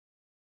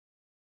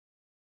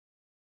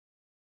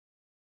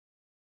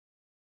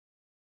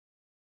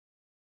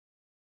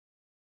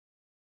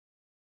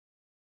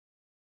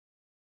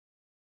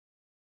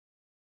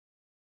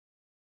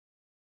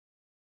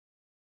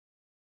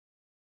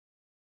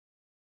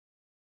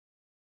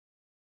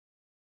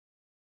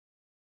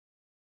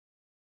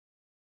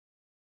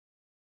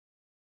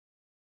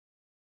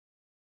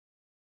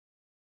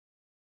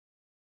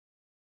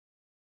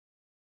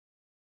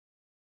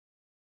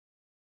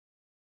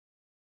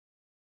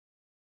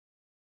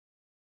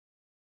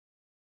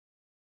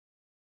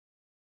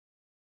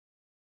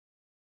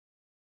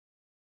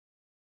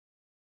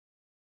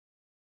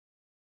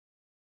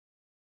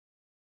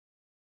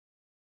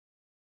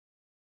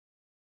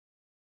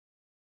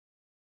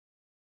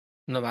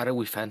Na már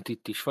úgy fent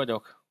itt is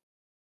vagyok.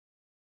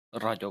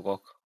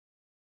 Ragyogok.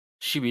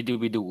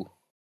 Sibidubidú.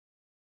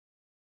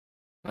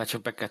 Már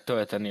csak be kell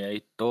töltenie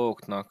itt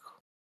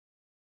dolgoknak.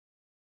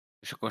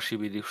 És akkor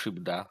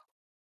sibidú-sibdá.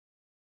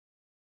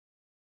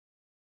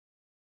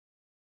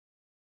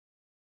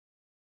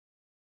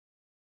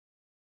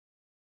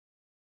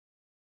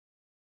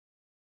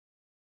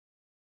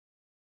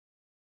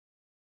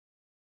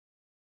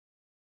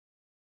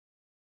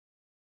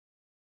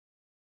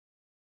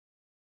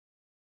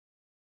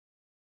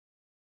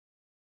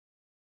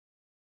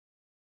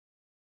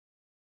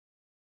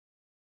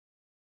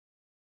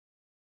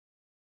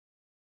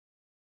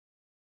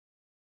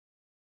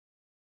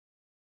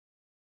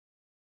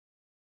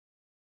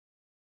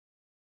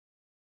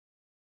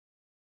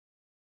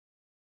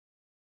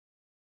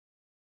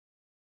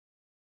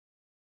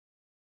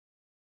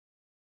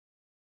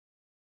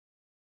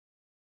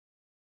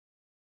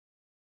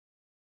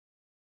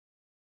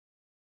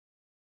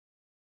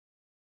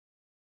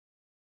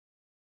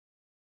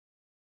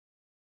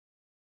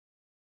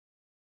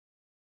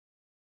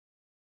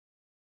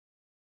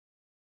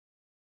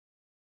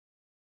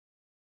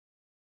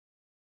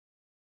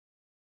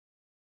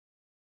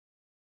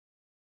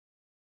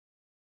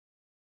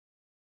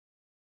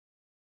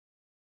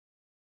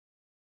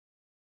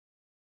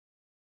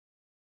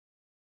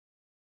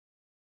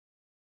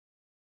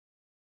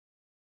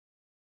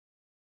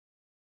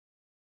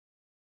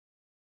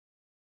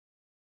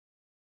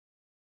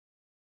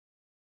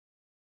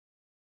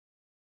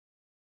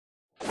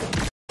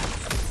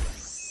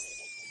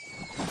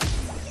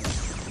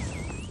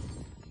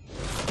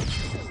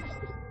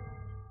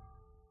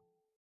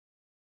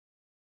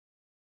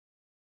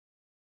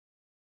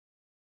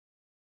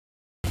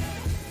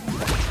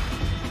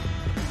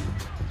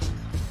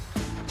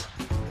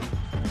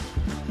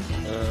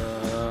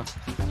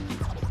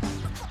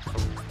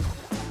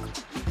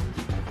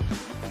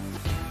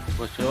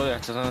 Hogyha jól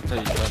értezem, hogy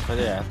te is bent vagy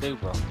a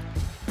játékban?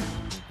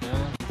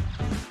 Igen.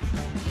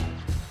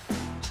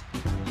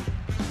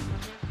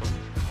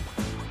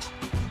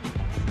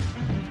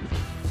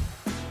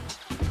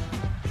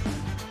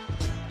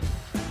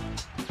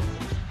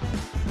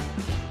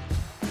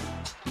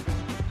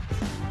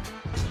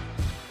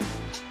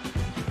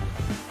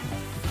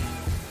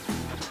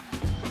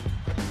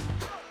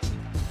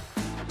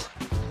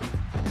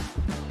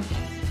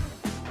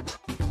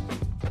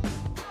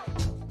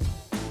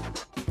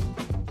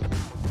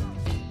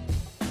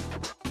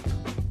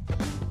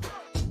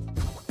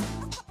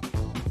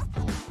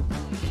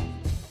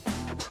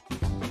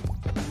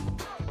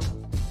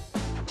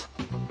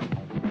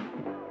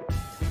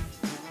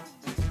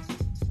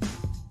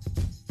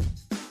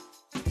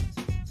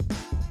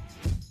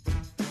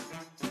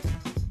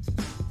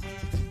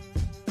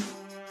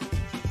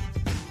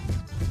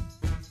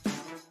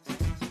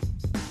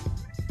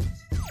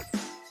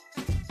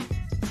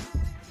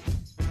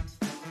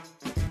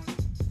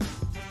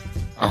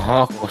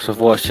 Aha, akkor most a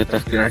voice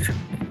chat-et kéne csak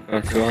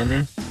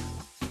kapcsolni.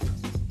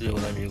 Jó,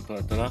 nem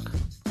lyukoltanak.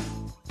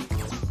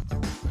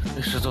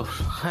 És az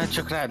hát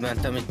csak rád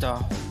mentem itt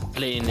a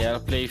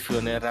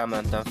playfülnél,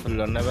 rámentem felül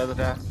a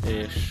nevedre,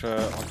 és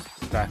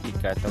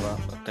rákikkeltem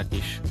a te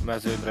kis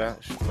meződre,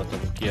 és akkor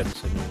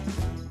kiértesz, hogy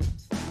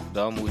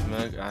de amúgy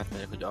meg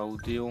átmegyek, hogy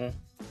audio.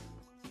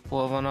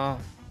 Hol van a...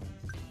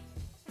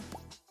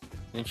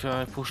 Nincs olyan,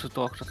 hogy push to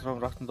talkra tudom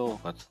rakni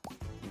dolgokat?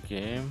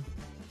 Game.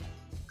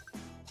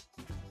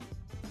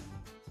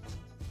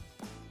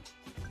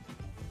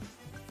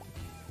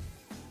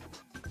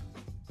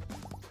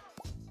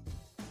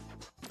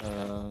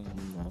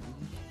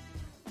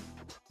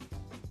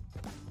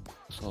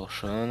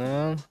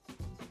 Social,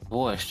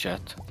 voice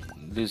chat,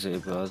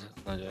 disabled,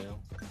 nagyon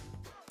jó.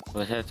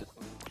 Vagy hát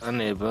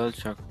enabled,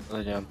 csak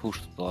legyen push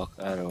to talk,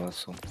 erről van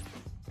szó.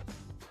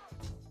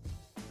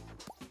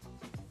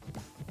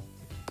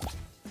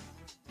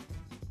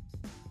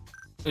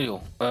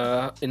 Jó,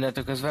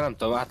 innentől közben nem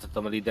tudom,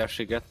 átadtam a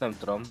leaderséget, nem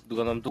tudom,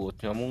 gondolom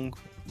dúlt nyomunk,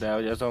 de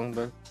hogy azon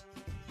belül...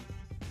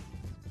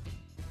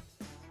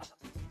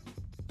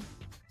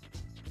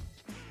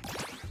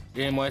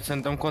 Én majd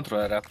szerintem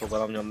kontrollerrel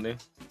próbálom nyomni.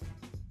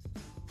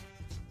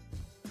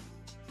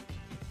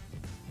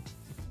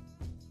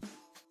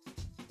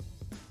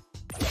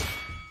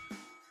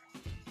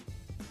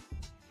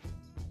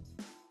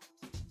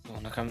 Jó,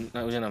 nekem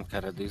ugye nem kell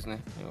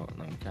redizni. Jó,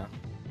 nem kell.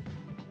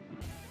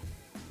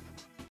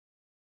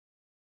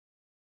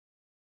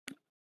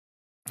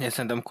 Én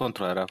szerintem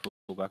kontrollerrel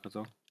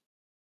próbálkozom.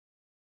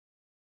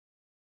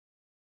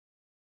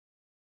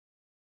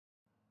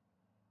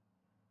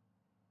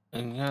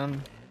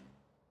 Igen.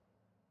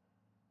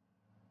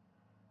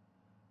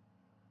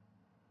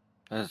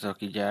 Ezzel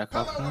így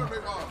elkapni.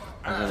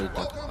 Ezzel itt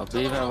a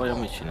B-vel vagy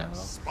mit csinálom?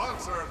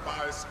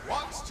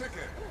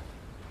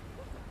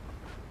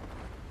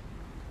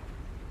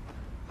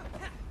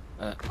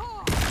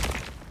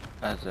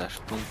 Ezzel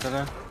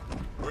sprintelek.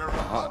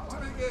 Aha,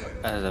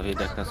 ezzel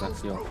védekezek,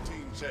 jó.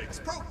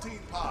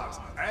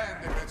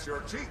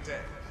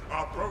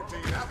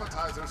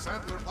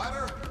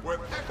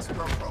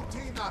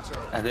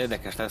 Ez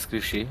érdekes lesz,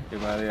 Krisi, én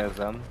már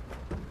érzem.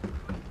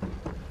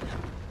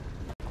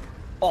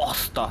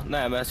 Azt a...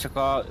 Nem, ez csak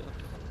a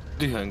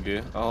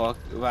dühöngő, ahol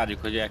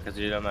várjuk, hogy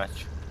elkezdődjön a meccs.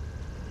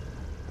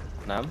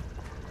 Nem?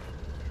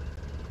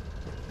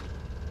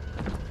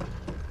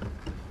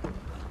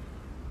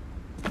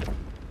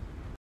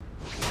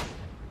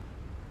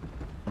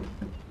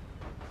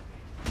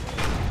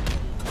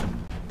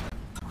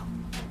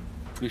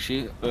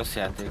 Visi,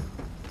 összjáték.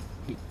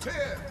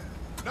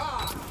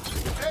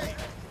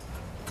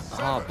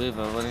 Aha,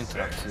 bőven van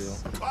interakció.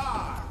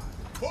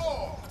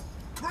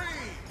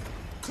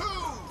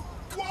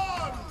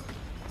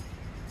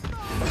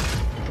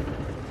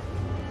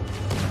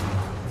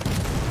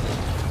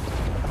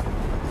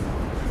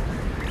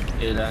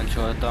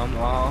 Élencsoltam,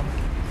 aha.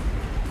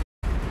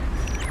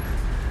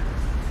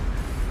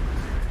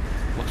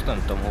 Most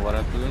nem tudom hova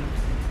repülünk.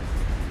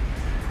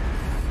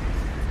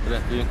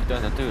 Repüljünk ide a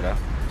tetőre?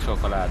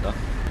 Sok a láda.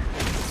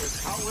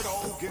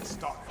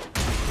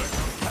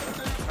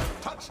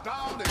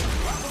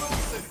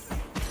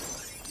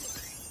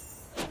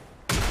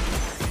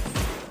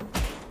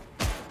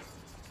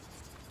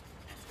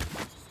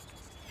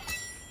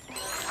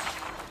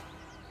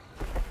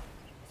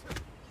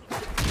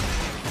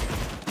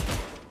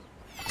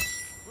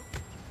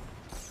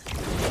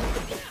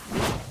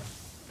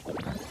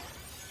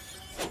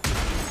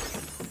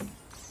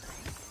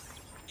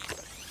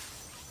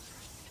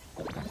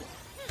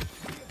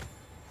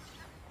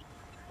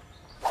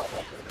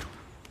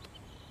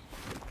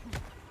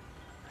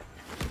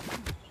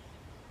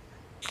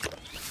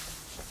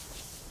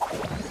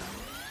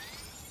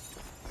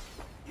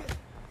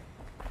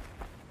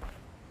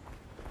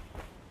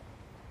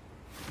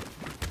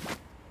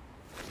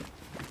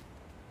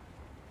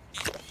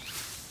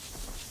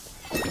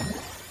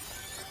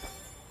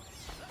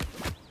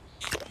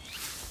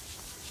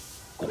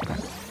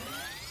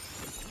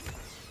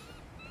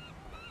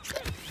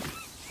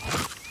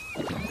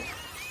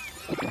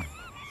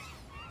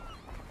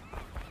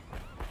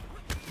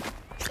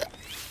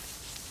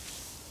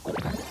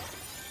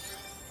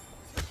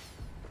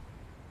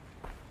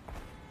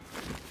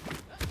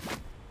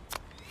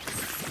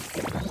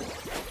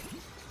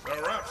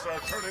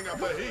 Turning up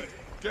the heat.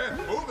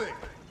 Get moving.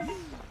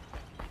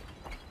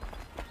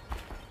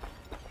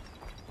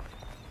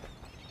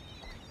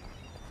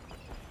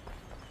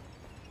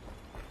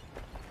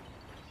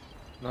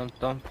 Nem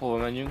tudom, hol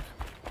menjünk.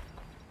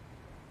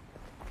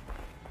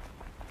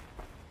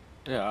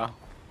 Ja.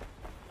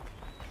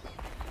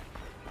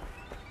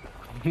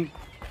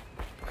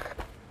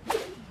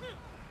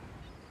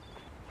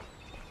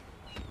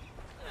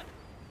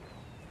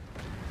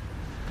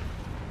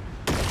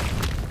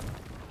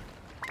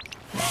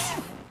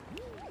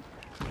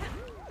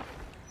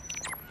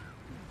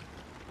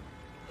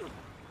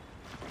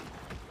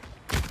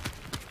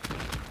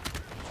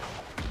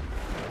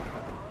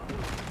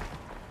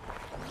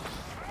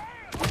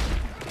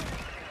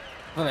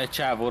 Van egy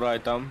csávó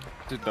rajtam,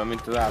 tudom,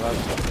 mint az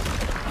állat.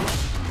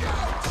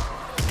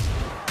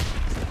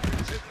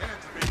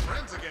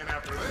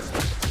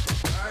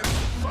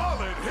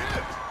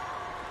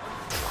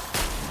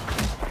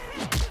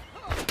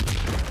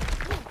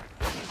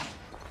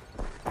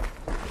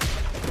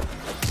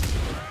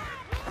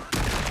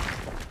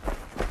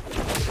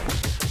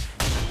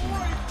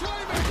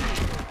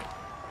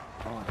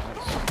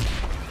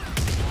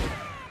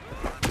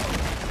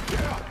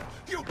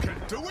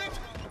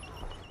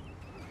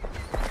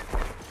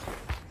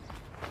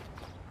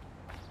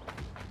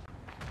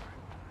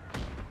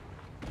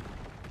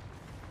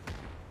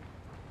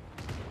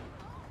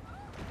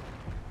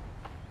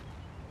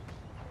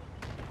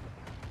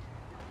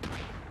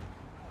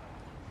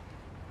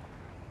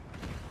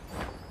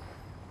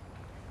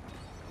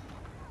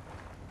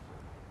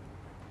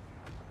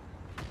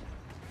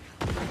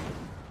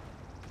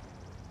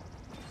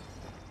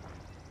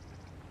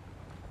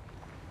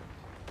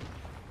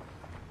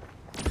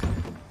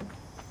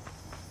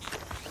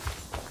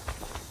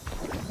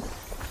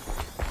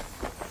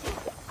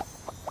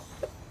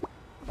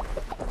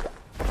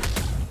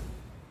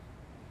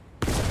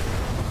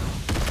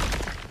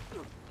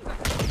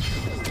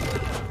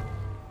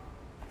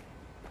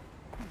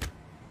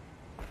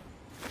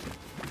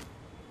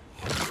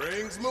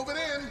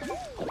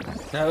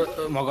 De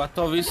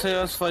magadtól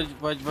visszajössz, vagy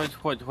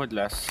hogy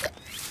lesz?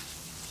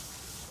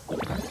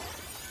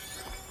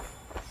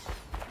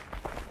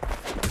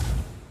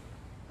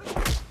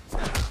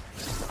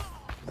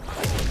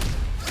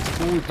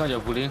 Úgy nagy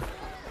a buli.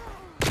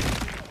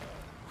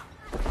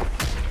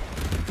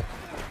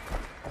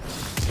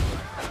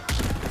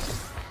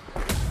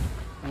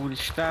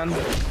 Úristen!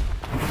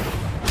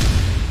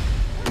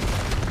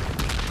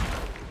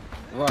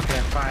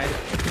 Valakinek fáj.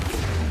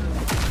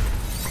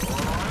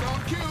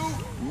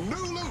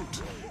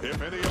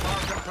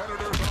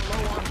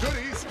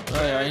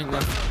 Ajaj,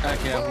 innen el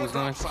kell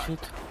húznom egy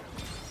kicsit.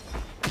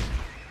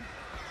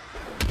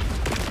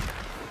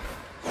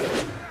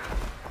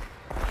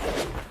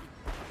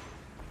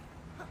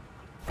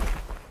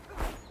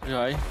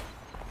 Jaj.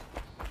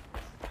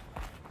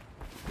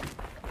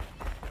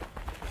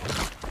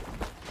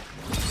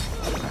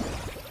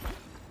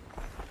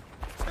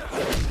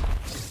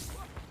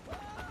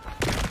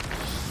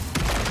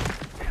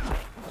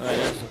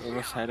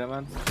 rossz helyre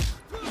ment.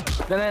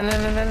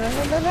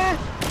 Ne!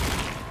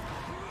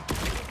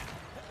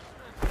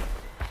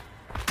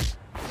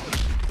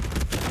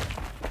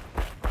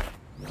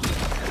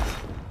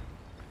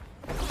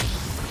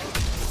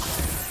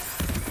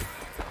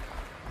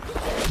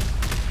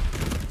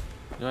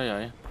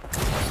 Jajjaj.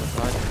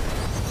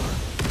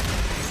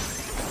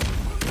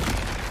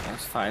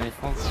 Ez fájni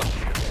fog.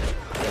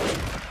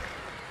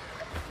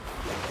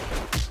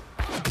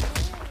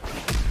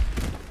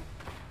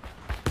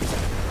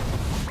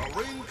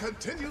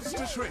 Continues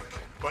to shrink,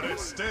 but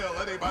it's still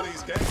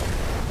anybody's game.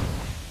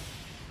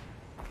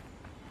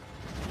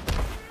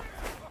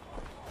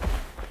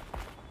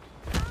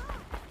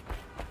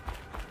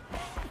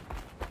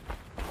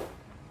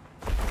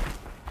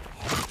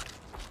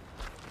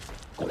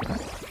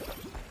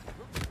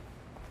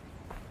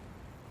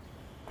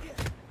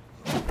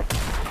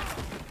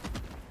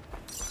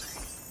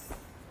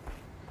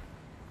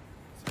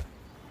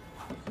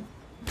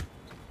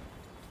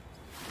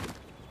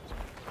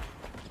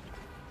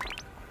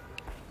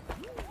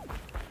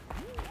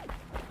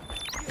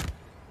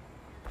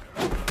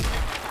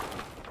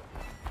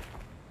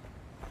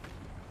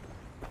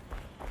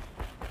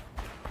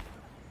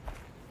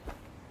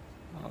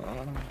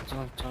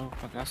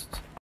 Meg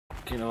ezt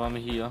kéne valami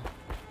híja.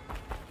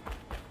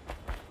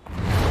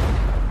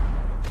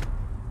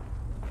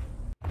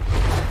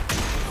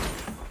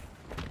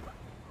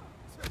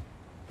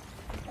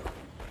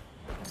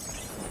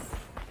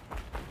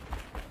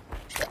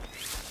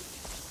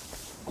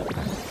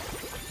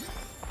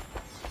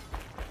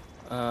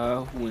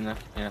 Hú,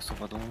 neki kéne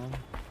szabadulnom.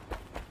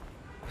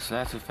 Ezt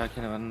lehet, hogy fel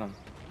kéne vennem.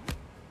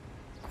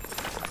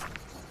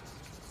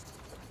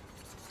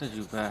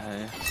 Tegyük be a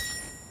helyre.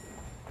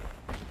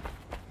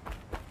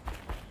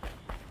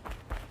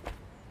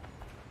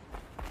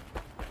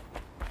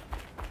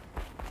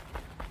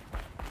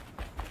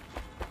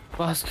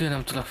 Baszki,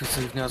 nem tudok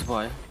visszajutni, az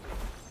baj.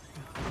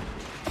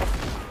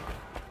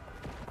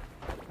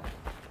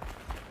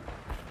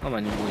 Na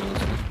menjünk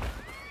bújózni.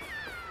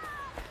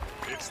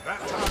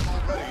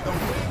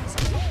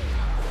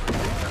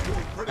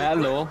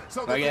 Hello,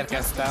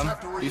 megérkeztem,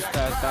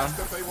 tiszteltem.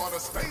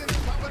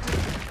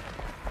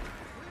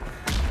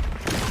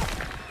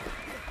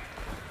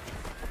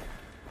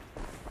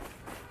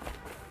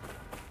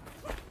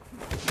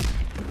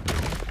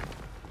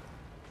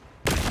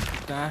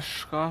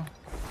 Táska.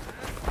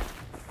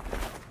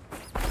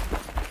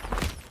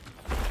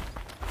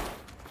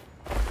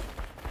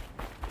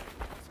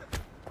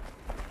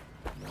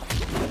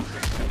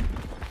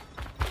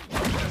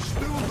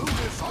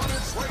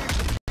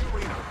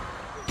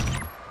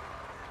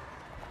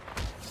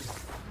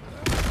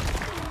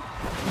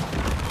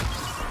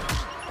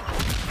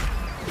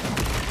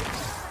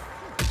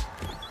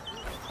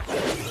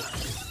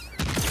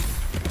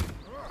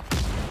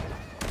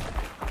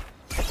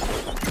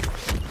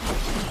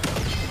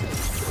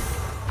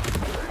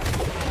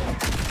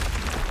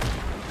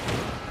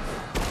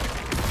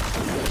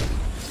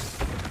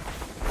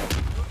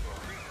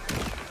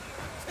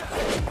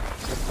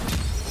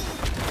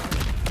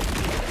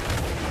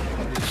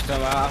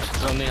 Azt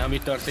tudom néha mi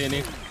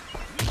történik.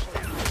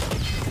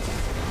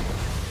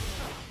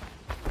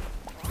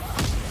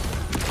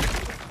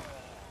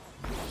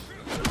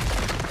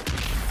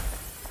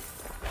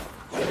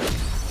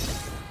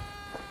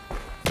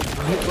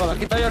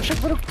 Valakit nagyon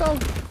sokba rúgtam.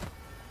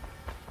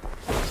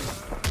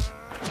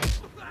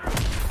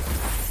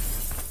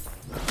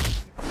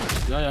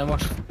 Jajjaj,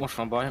 most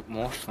van baj,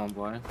 most van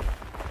baj.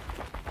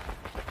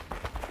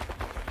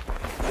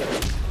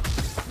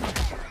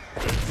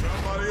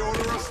 Somebody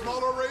order a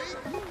smaller raid?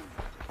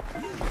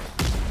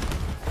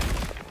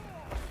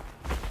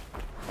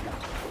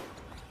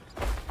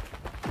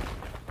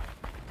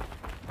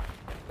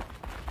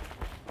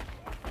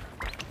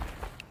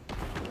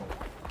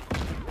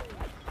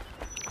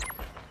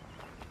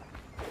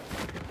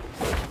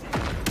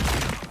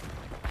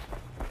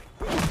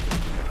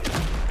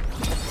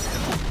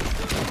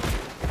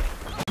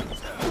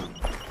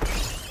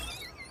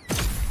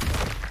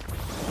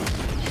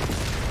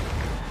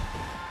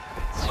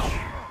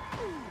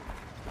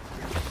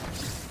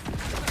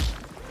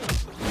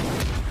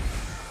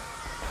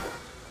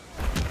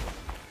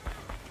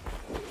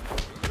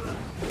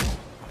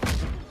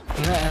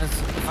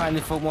 Fájni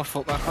fog, most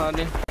fog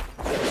meghalni.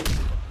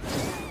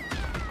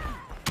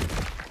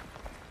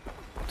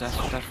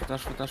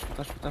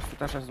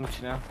 Futás, ez mit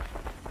csinál?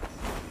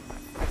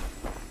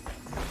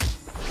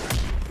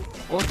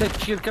 Ott egy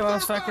csirke van,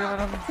 azt fel kell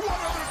vennem.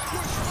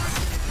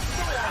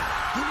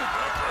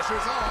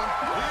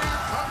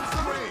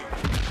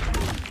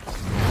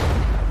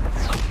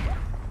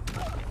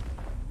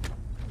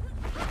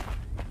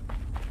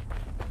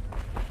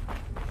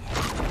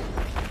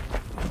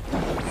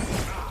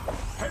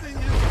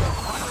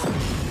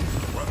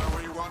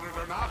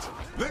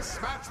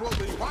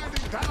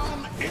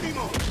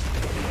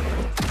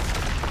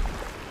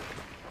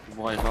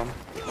 Baj van.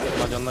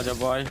 Nagyon nagy a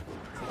baj.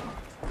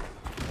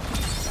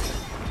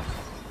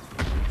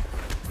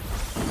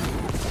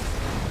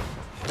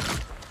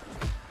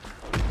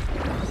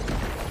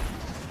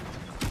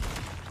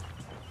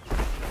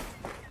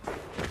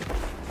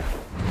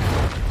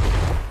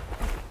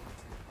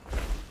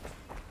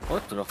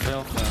 tudok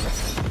fel.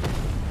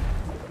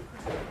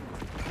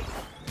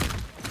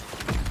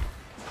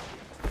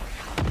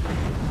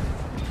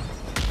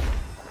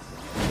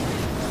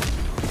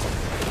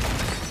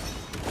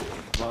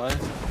 Baj.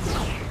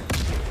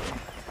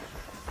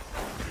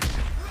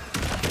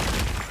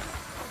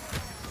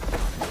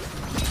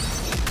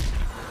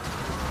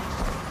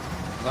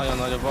 Nagyon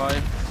nagy a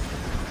baj.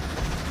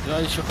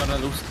 Jaj, sokan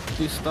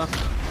elúsztak.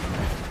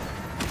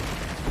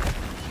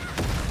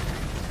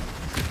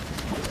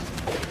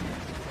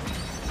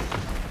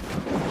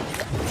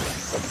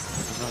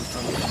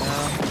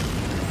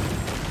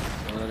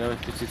 Legalább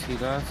egy picit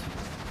hívált.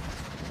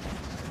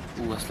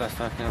 Azt lehet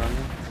fel kell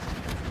venni.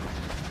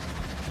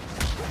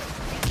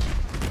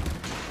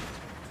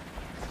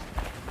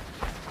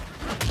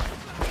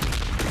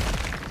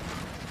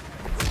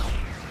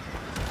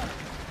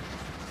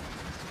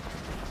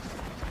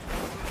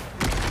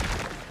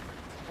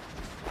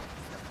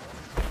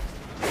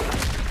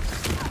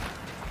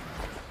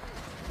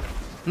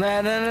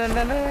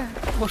 Ne!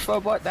 Most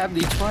van baj, nem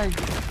nincs baj.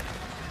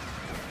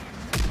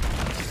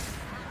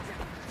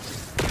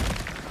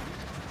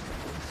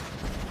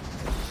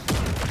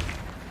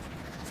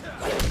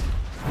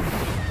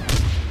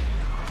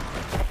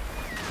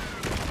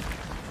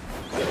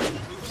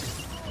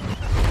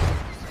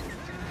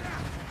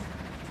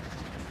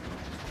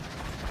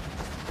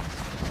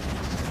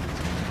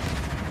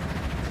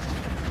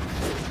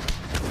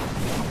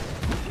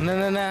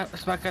 Ne,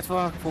 ezt meg kellett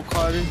volna fog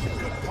halni.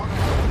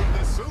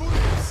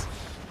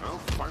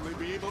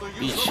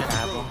 Így se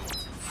állva.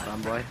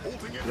 Nem baj.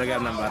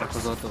 Legalább nem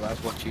várakozol tovább,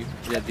 bocsi.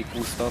 Eddig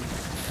húztam.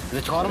 Ez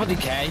egy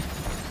harmadik hely?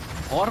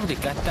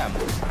 Harmadik lettem?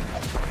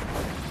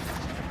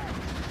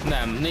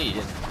 Nem,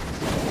 négy.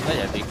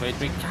 Negyedik, mert itt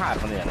még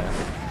hárman élnek.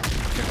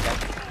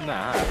 Ne,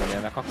 hárman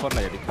élnek, akkor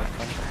negyedik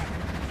lettem.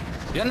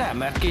 Ja nem,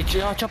 mert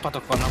két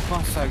csapatok vannak,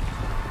 basszeg.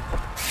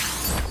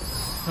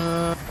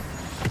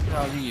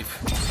 A lív.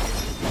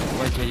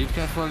 Vagy együtt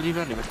kellett volna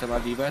lívelni, vagy te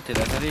már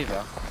líveltél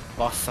ezerével?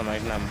 Bassza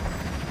meg, nem.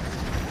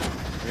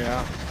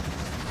 Ja.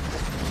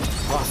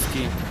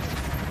 Baszki.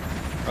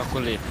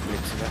 Akkor légy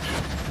szíves.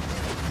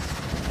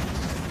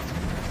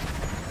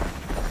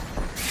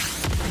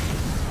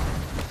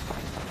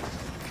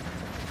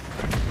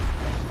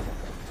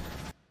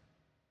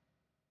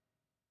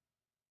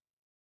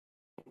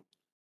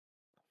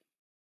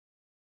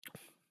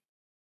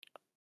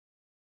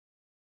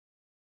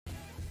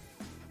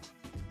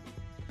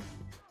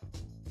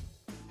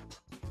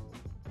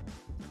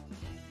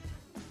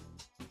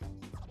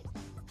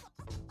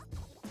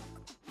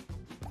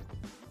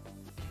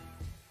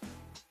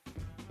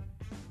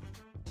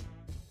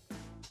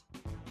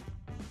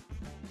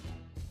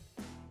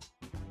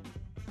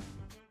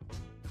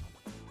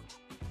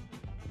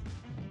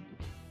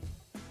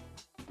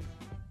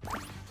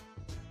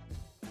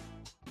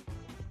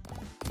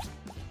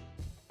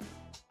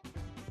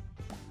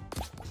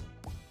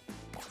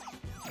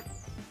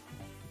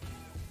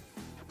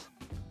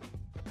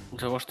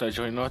 Ha most te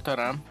joinoltál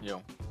rám?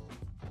 Jó.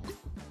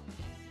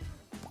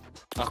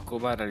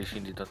 Akkor már el is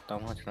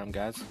indítottam, hogy nem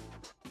gáz.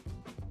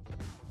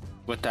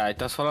 Vagy te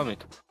állítasz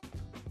valamit?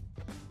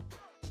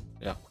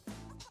 Ja.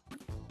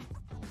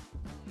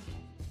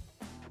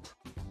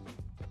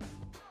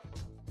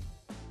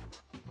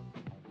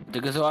 De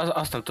igazából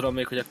azt nem tudom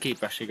még, hogy a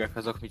képességek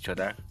azok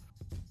micsodák.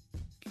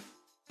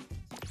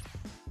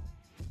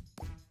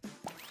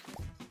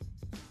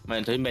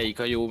 Mert hogy melyik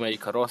a jó,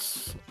 melyik a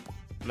rossz,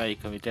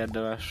 melyik amit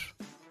érdemes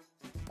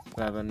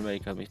felvenni,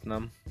 melyik amit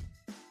nem.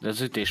 De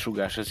az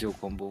ütés-rugás, ez jó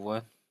kombó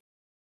volt.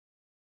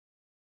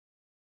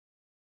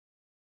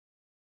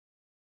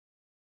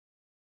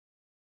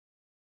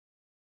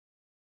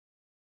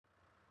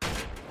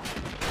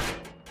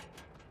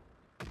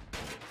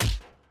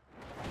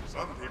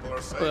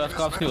 Olyat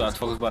kapsz, nyugat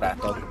fogsz,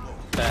 barátom.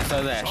 Persze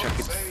az első,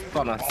 akit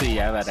panat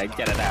széjjel verek,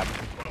 gyere rám.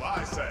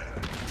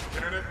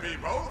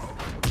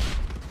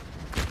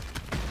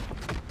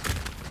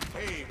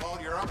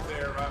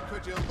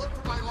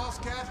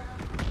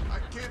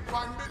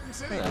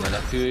 Olyan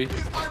menekülj.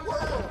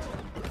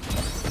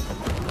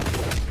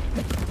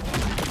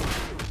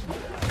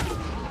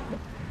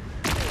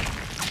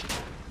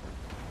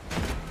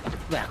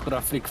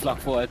 Mekkora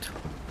flick-flak volt.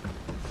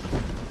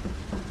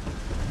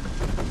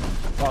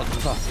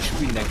 Az is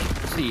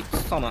mindenki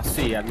szana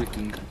széjjel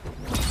ütünk.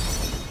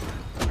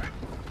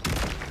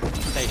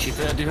 Te is itt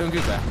vagy a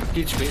dühöngőbe?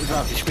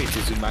 Valaki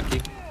spécizzünk már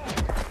ki.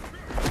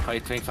 Ha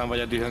itt még fenn vagy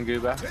a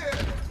dühöngőbe.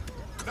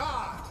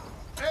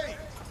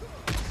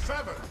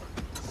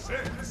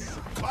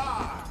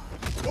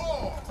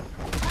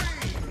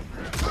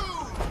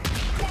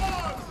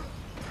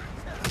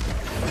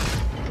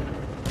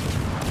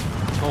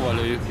 Hova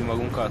lőjük ki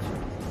magunkat?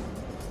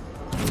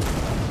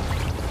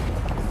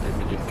 Egy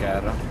megyünk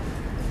erre.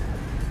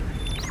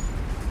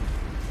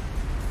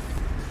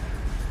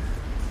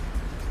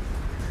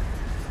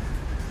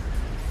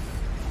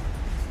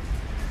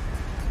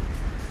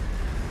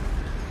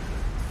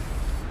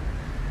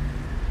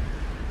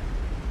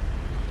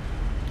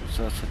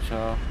 Szóval,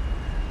 hogyha...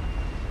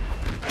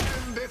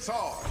 it's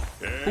all.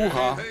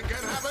 Húha! Anything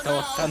can happen Te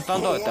ott fent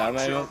landoltál,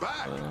 mert jó.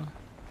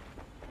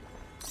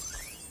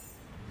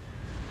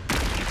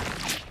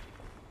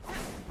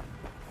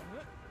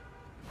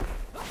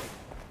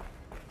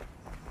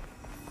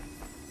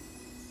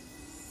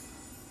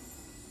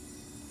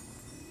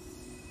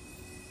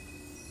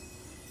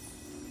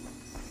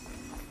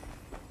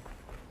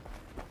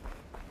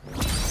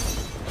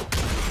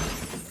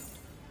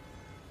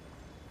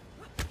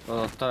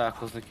 Ott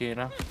találkozni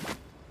kéne.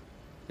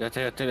 Ja, te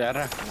jöttél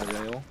erre?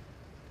 Nagyon jó.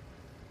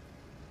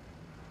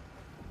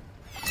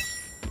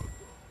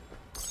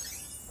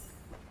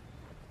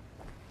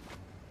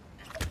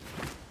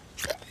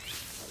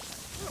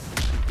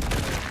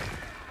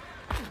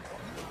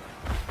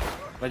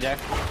 Megyek.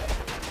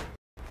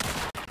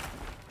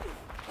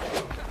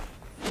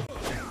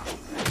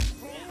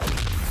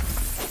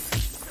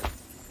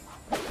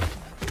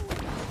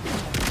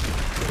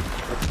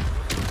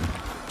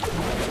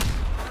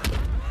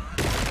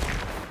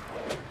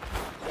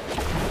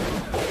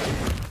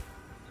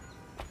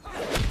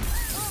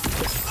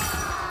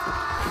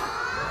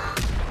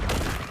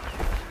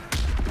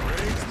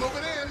 Rings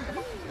moving in.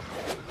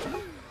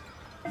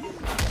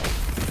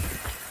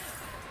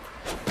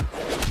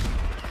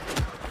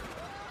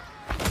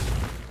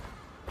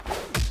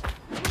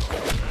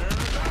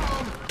 They're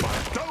down, but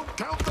don't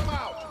count them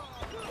out.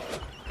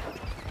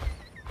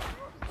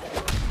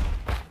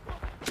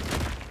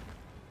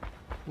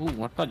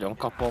 Most nagyon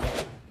kapom.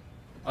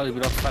 Alig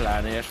bírok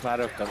felállni, és már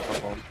rögtön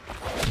kapom.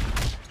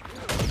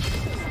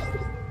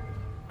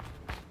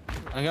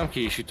 Engem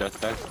ki is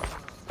ütöttek.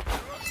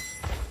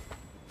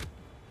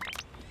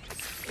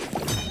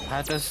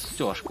 Hát ez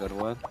gyors kör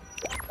volt.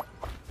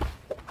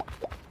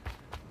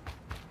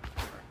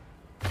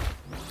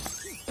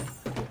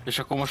 És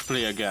akkor most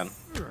play again.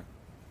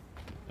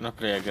 Én a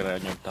play again-rel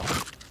nyomtam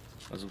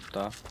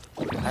azúttal.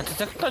 Hát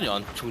ezek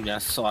nagyon csúnyán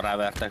szarrá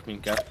vertek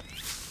minket.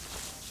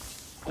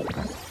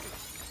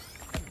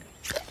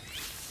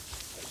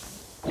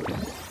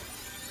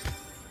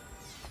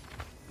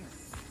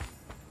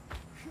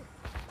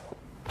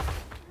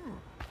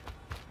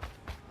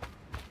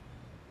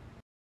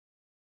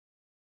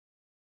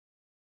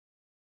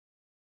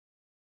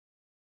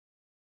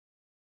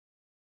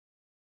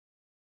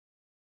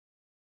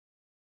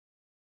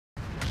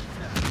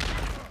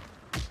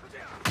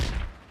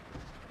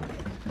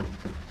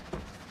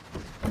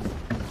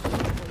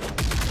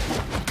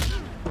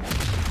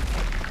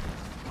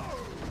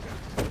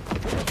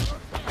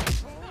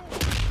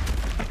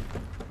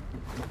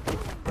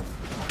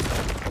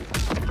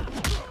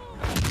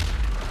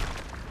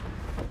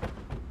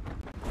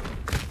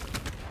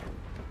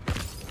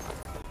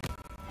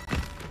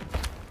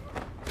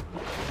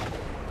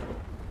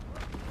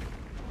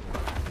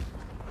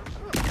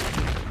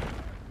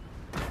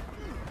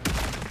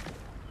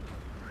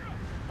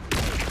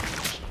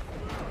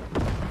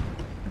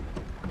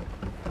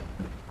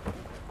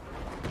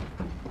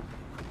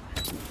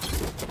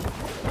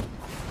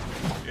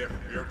 If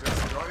you're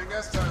just joining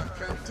us,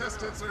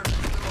 contestants are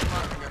still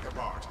arriving at the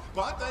bar,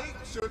 but they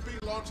should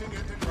be launching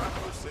into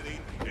Grapple City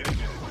any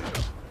minute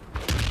now.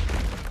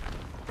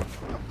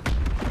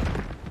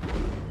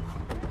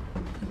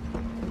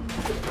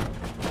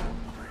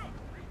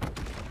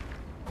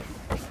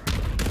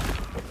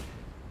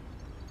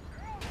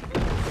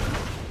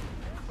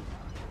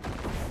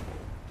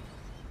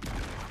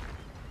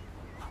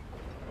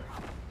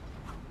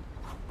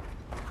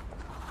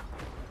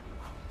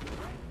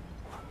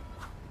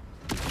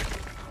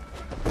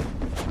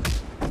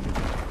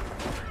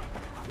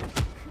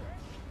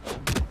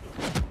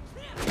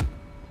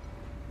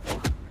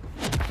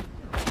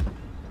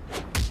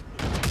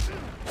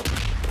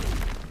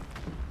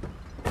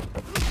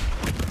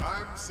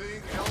 I'm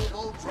seeing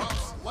elbow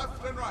drops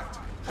left and right.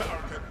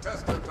 Our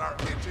contestants are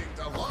itching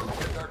to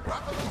launch in their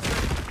Grapple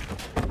City.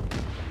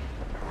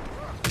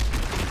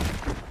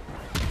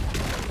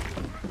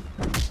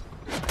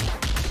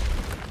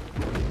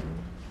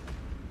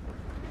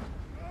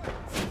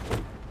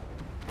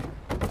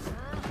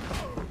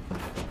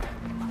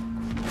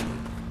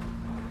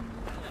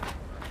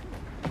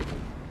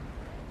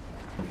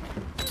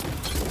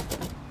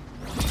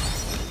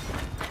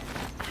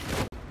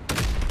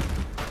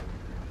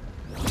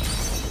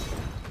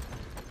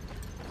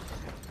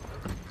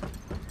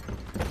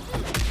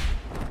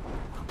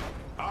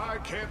 I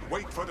can't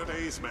wait for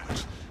today's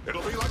match.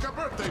 It'll be like a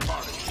birthday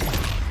party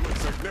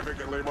with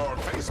significantly more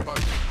face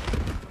punching.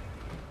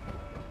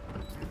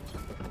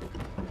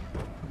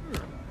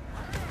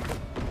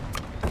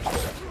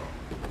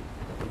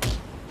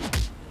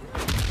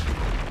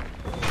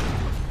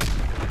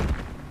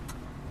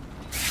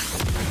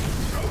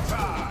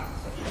 Showtime!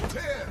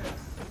 10,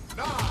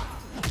 9,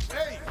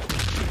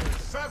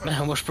 8,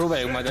 7, Most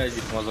próbáljuk majd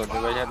együtt mozogni,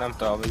 vagy hát nem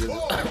tudom, hogy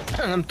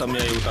ez, nem tudom mi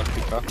a jó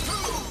taktika.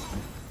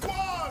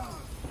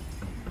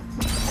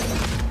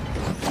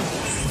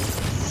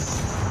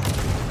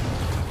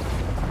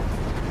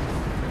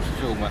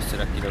 Jó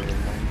messzire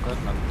kirövünk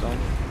magunkat, nem tudom.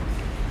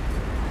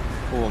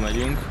 Hova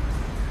megyünk?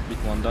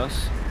 Mit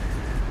mondasz?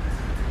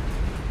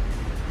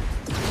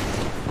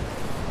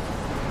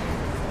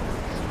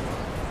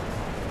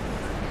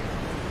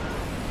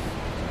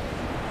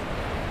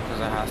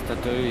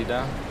 figyelmeztető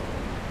ide.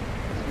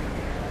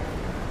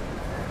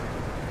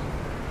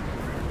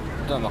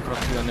 Nem akarok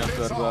kijönni a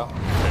körből.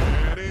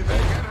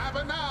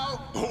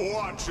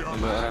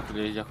 Ebből a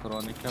repülést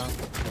gyakorolni kell.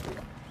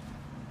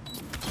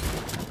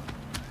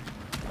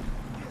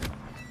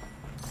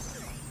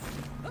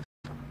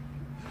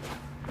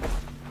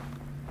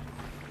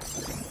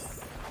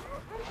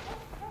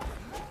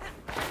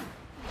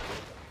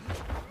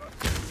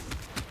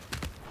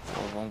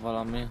 Hol van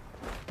valami?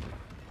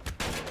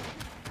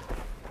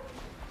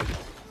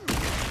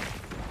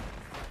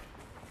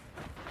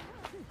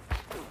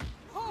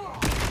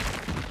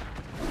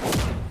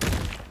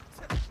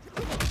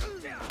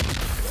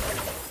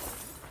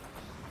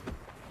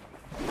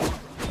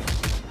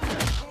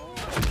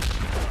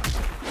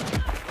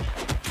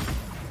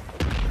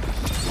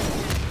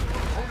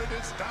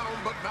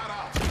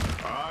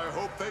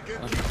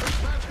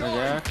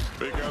 Megyek.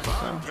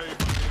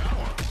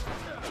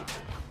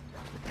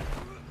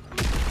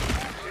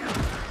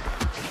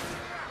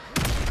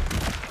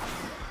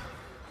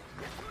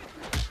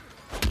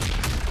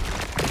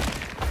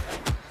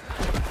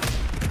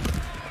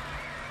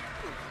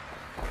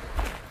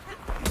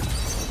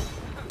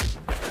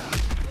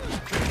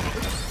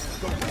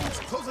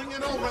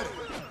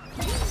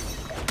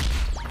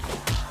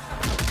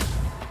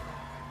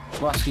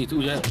 Baszkit,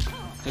 ugye?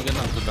 Téged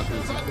nem tudnak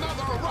húzni.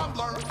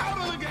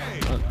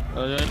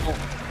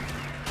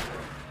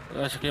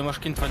 Csak én most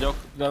kint vagyok,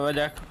 de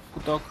megyek,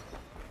 futok.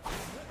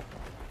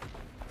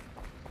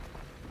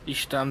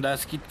 Isten, de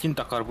ez kint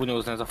akar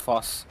bunyózni ez a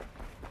fasz.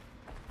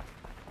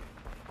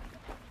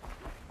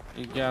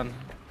 Igen.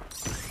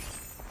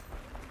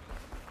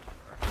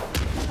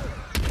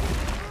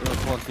 Jó,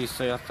 pont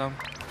visszajöttem.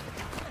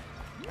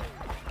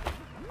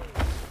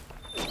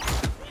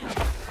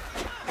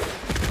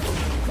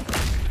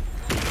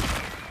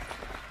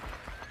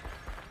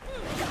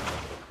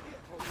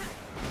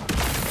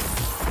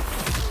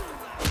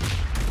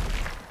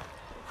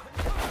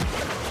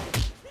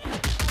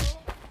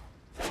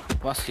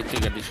 Baszki,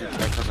 téged is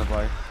ütlek, az a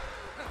baj.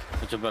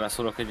 Hogyha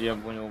beleszólok egy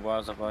ilyen bunyóba,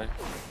 az a baj.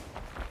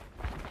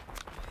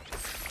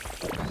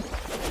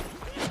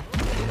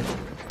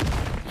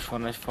 És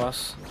van egy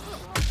fasz.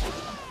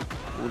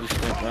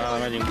 Úristen,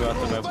 megyünk be a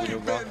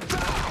tömegbunyóba.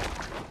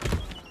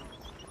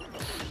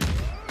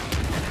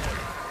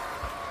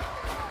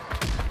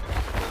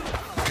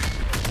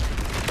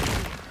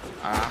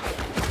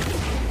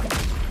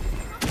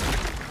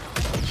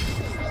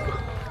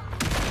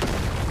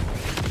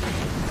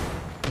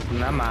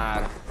 Nem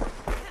már.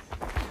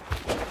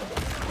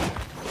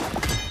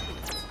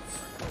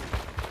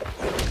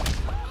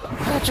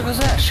 Hát csak az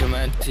első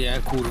ment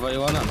ilyen kurva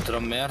jól, nem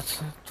tudom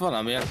miért.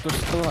 Valamiért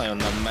most nagyon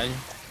nem megy.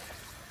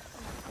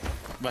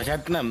 Vagy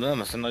hát nem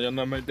azt nagyon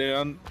nem megy, de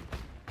olyan...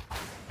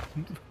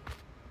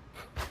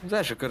 Az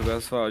első körben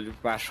az valahogy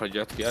máshogy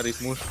jött ki a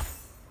ritmus.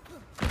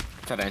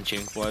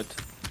 Szerencsénk volt.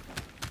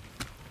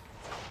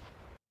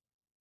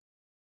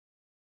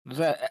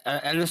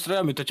 Először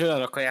olyan, mint hogy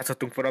olyanokkal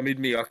játszottunk volna, mint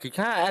mi, akik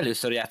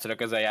először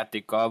játszanak ezzel a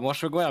játékkal.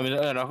 Most meg olyan,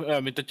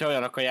 mint hogy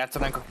olyanokkal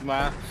játszanánk, akik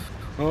már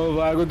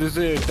vágod,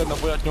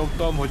 tegnap olyat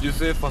nyomtam,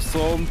 hogy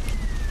faszom,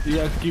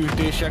 ilyen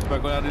kiütések,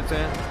 meg olyan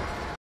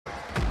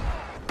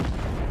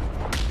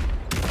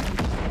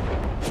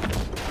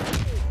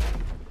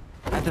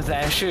Hát az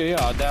első,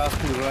 ja, de az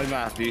kurva egy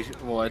mászi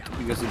volt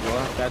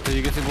igaziból. Tehát, hogy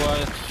igaziból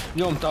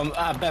nyomtam,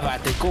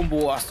 bevált egy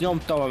kombó, azt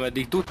nyomtam,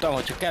 ameddig tudtam,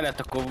 hogyha kellett,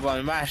 akkor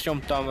valami más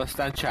nyomtam,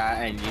 aztán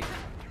ennyi.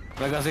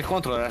 Meg azért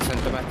kontrollerre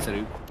szerintem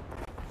egyszerűbb.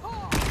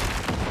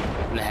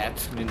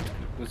 Lehet, mint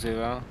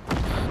közével.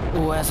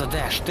 Ó, ez a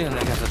dash,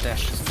 tényleg ez a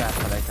dash, ezt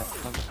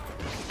elfelejtettem.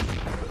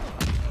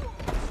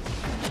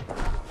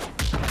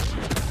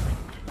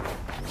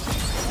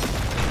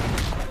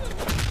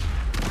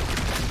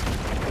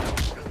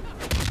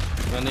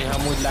 Mert néha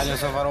amúgy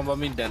lányozavaromban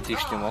mindent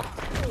is nyomok.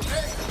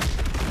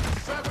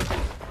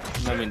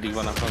 Nem mindig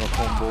vannak meg a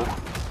kombók.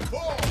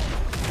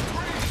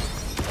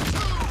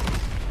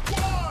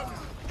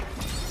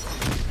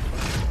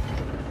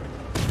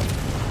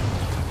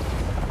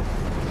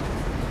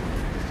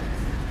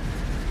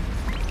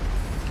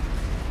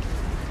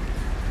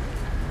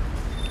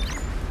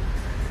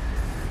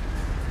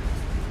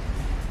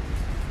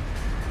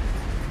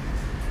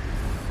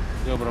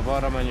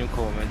 Jobbra-balra menjünk,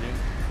 hol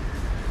megyünk?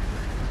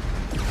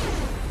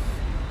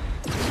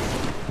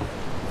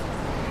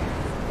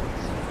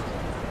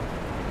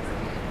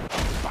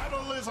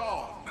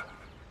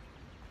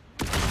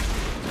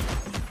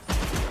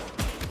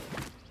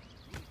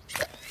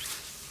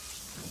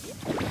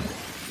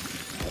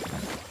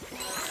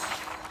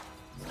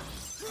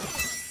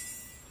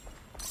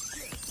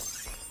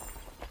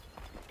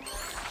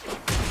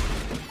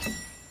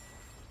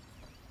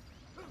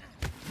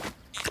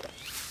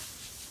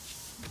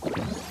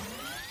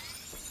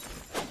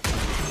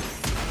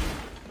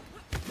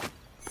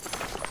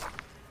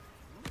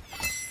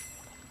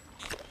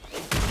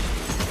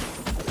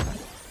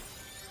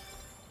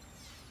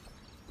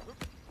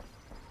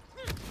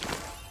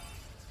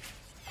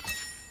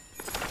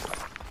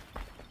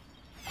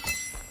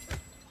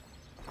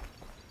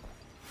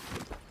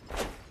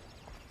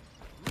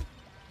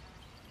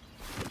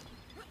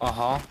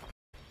 Aha.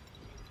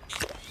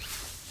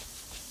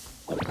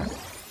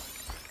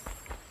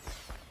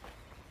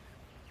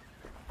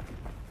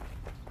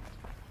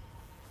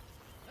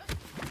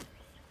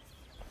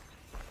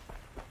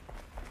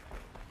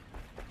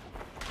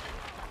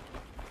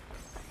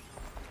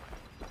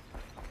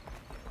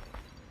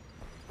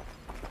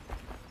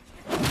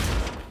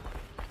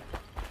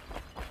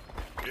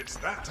 It's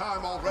that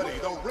time already.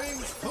 The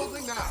ring's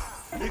closing now.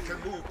 It can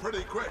move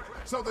pretty quick,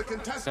 so the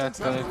contestants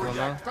have to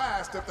react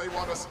fast if they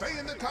want to stay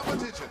in the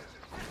competition.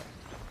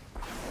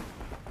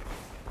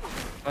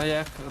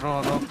 Megyek,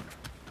 rohanok.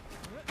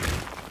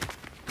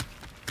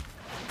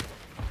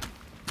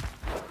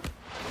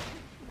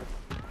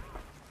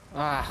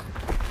 Ah.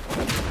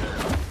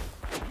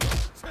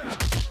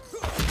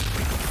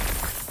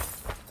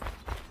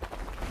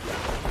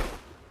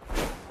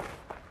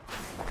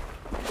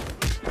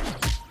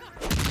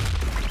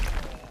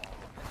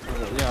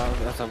 Ja,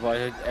 ez a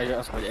baj,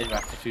 hogy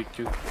egymást is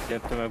ütjük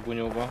ilyen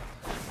tömegbunyóba.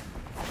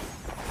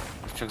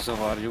 Csak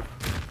zavarjuk.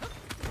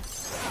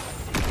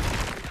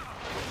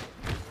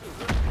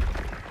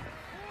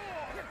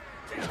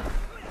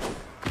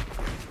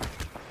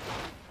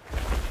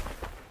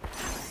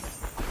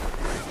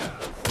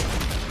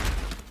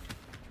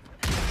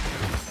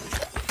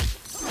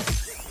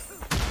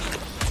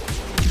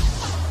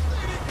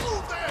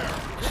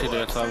 És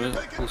időt valami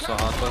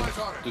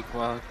 26-on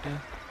valaki.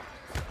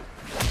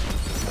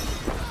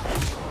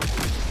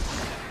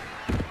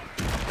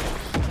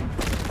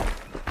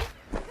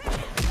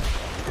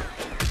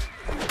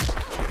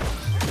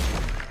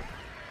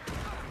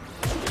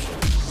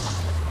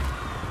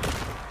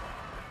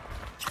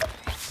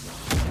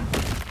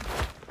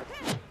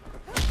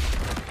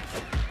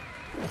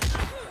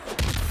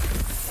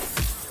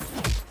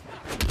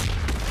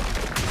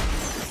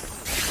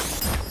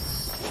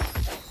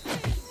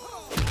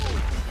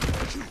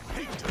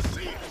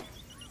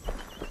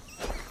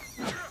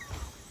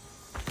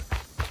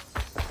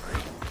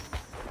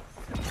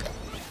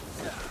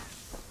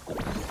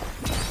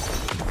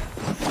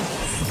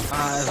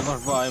 Ez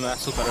most baj, mert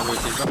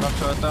szupererőt is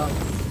bekapcsolta.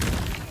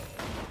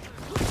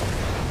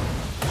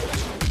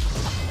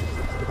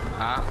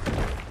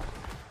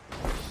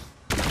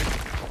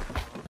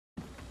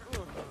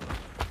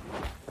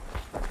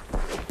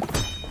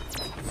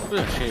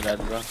 Üres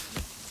életben.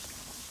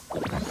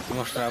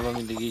 Mostanában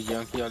mindig így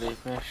jön ki a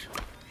lépés.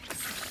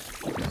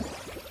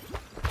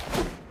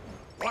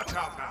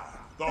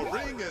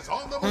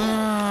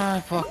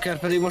 Pakker,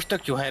 pedig most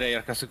tök jó helyre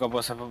érkeztük, abban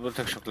a szempontból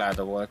tök sok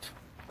láda volt.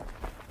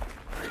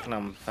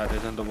 Nem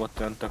feltétlenül dobott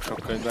olyan tök sok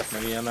könyvet,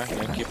 meg ilyenek,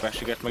 ilyen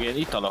képességet, meg ilyen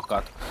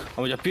italokat.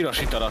 Amúgy a piros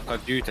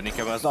italokat gyűjteni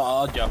kell, az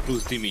adja a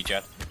plusz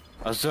damage-et.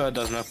 A zöld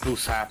az meg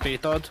plusz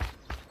HP-t ad.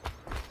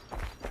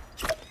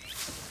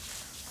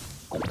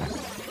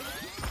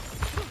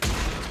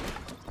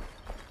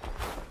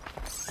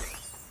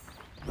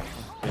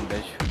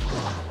 Mindegy.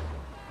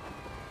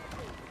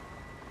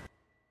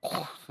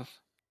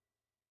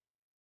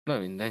 Na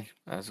mindegy,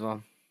 ez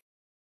van.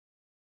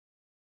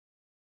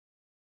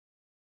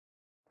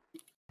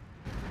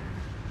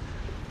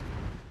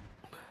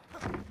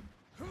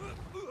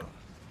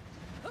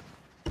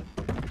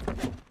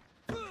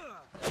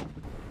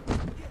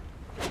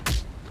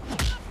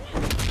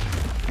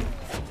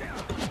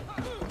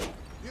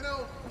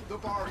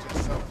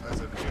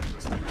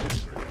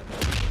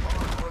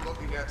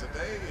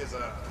 Today is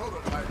a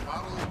prototype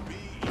model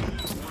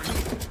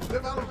BE3,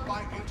 developed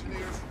by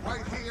engineers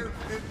right here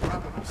in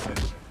Capital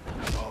City.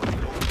 All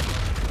the old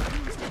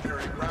used to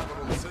carry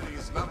Capital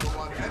City's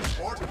 #1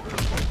 export,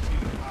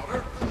 protein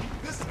powder.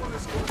 This one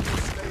is going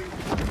to stay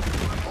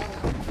at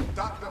home,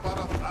 docked about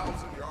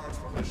 1,000 yards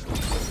from the shore.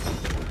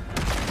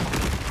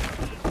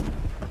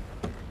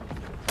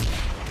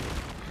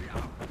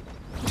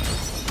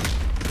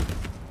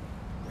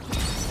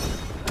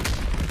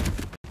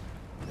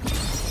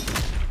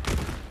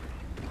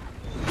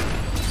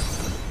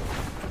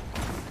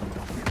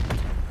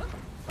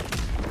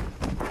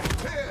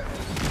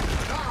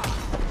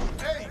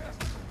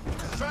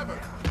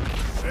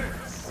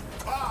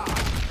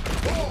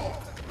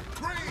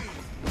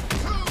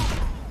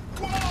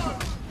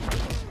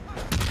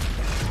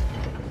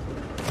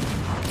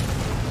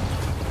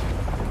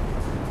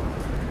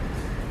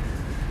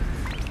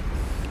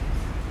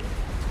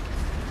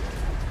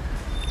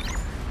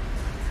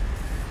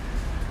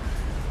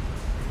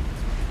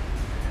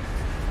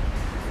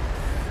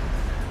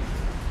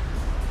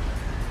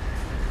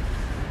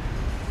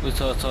 Úgy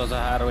szólt az a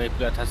 3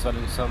 épülethez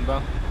velünk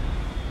szemben.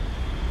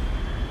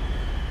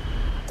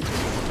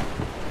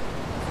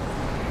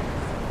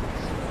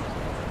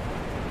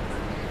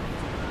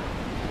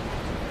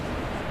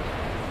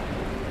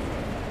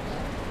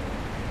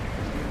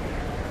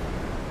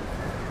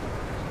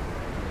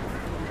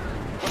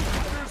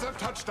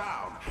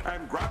 Touchdown,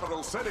 and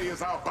Capital City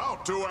is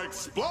about to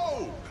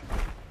explode!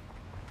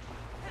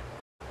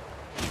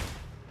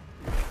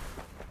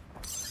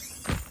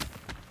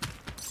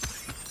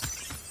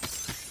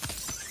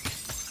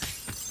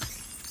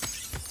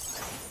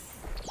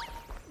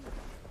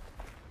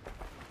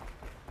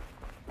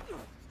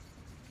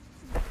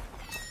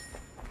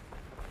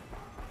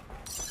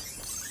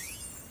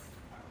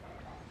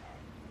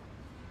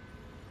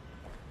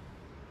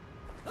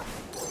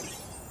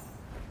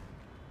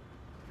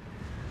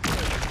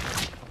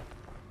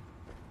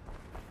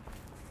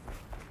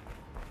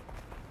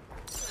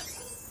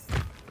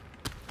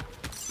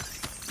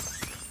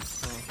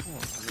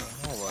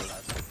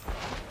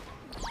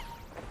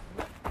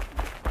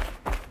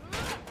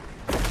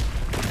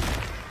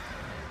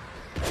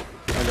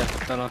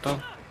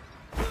 rettanatom.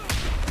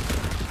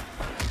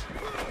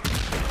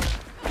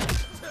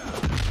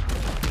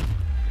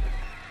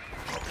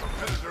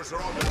 Competitors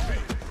are on their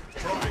feet,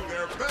 trying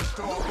their best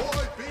to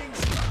avoid being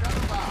struck out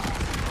of bounds.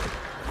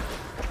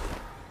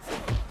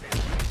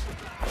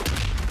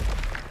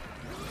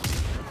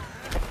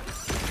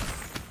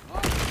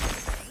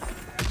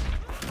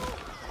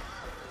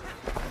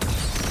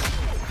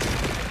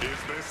 Is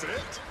this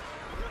it?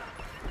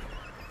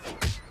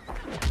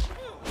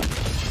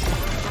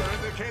 They're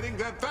indicating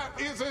that that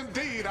is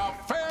indeed a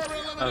fair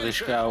Az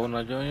is elimination. KO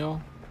nagyon jó.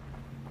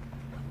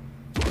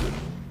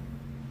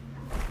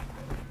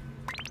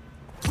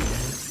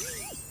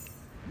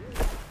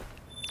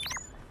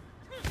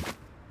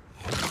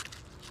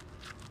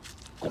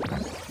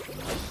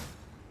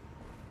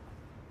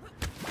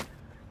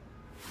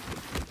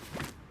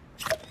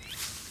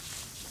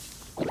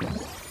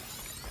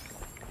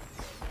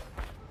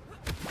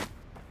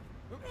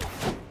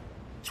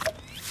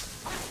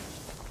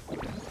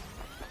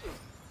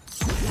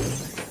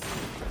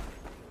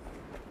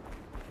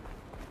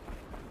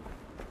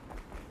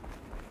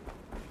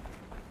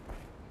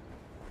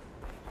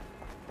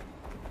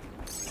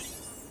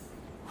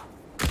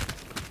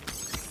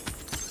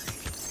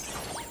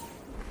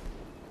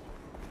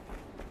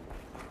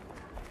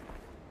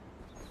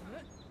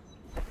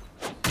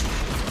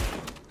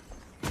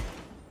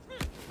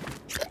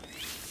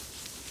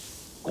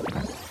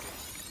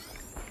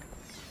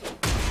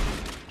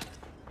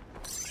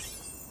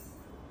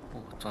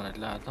 Ott van egy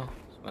láda,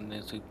 ezt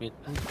megnézzük mit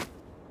tud.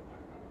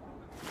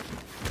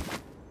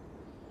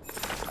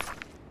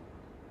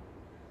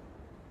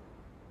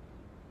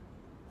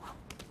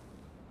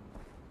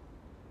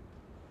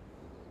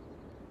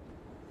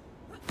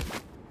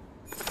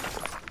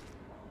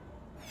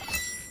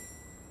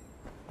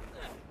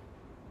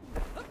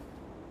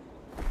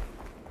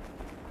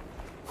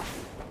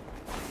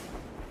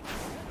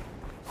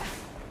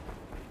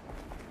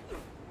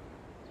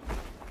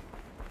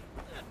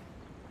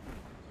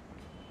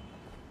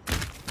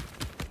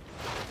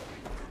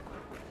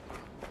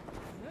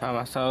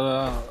 Támasztál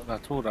a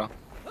retróra?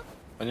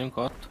 Vagyunk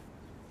ott?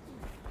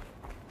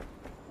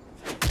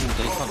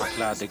 De itt vannak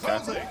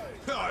ládikák. I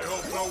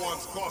hope no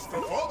one's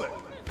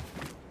claustrophobic.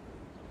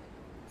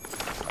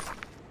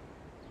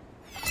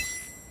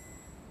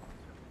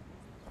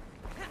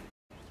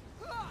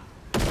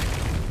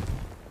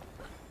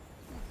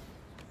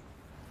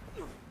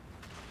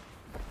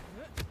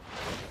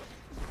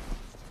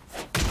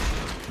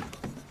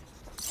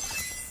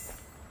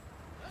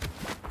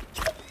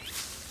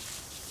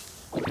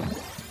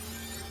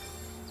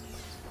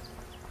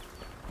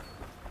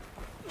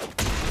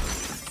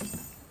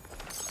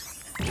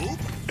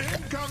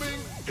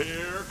 Incoming!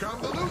 Here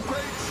come the loot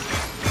crates!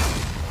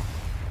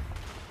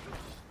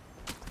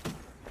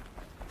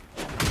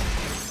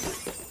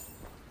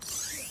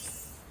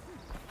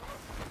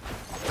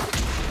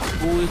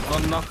 Új,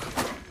 vannak.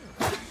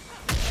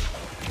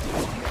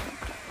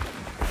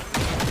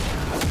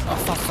 A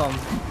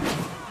faszom.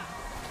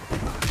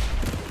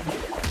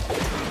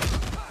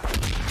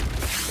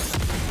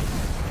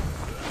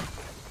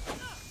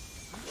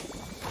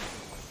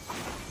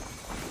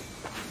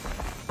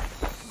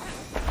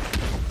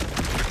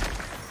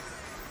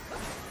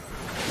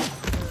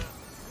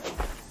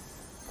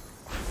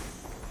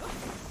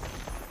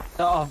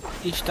 Ja,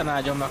 Isten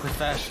áldjon meg, hogy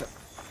fel se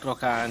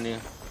tudok állni.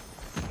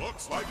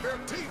 Looks like their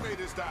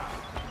teammate is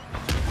down.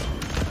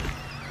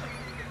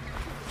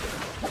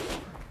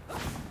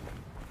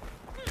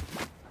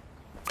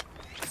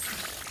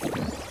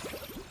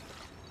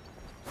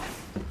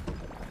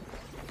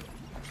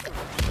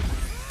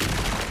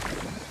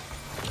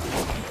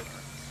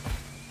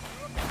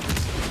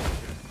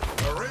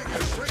 The ring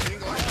is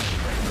shrinking like a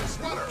paper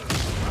sweater.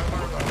 I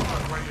learned the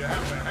hard way you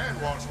have to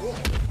hand wash wool.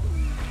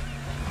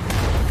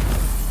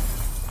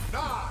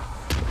 9,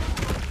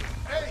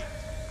 8,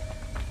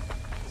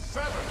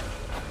 7.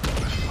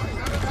 Might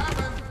not have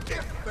happened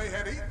if they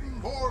had eaten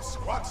more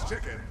Squatch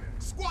chicken.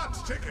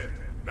 Squatch chicken,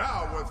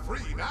 now with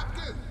free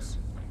napkins.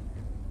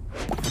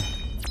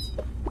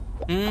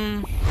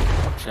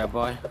 Se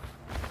baj.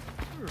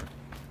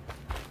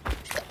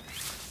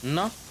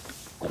 Na,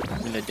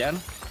 mi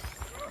legyen?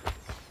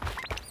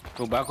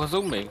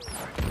 Próbálkozunk még?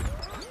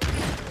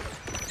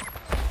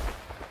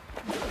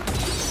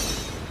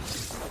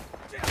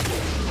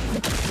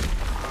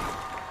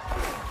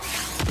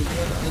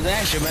 Az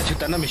első meccs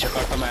után nem is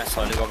akartam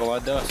elszólni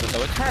magamat, de azt mondtam,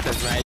 hogy hát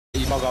ez már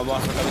így magamban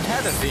azt mondtam, hogy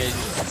hát ez egy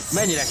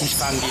mennyire kis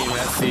fun game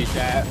lesz így,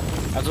 de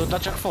azóta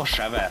csak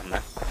fossá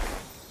verne.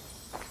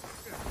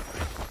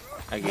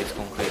 Egész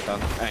konkrétan,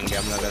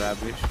 engem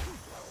legalábbis.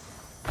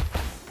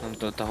 Nem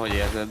tudta, hogy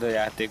érzed a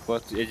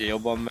játékot, egyre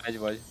jobban megy,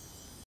 vagy...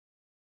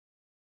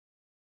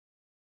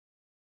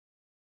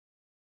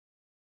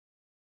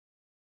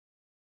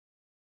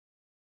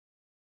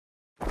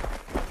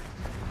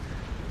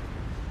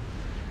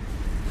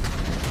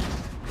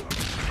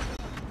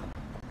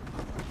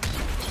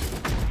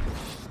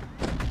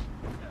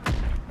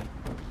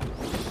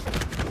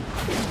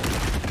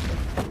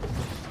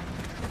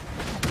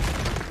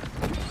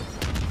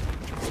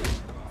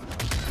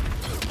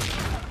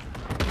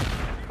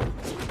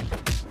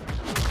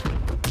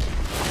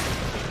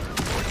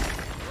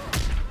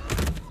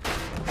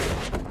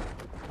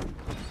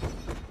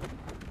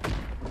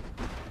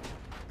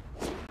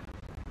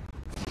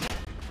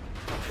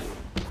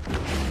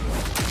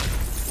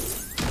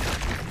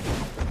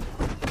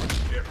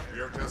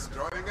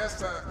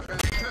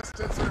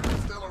 Contestants are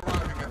still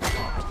arriving at the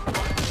launch.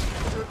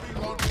 Should be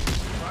launching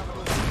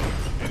Capital City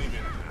any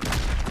minute now.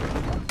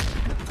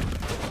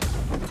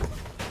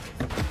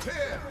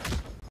 10,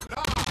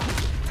 9,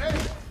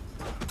 8,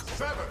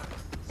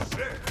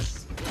 7,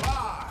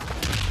 6,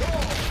 5,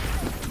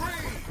 4,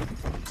 3,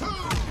 2,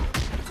 1.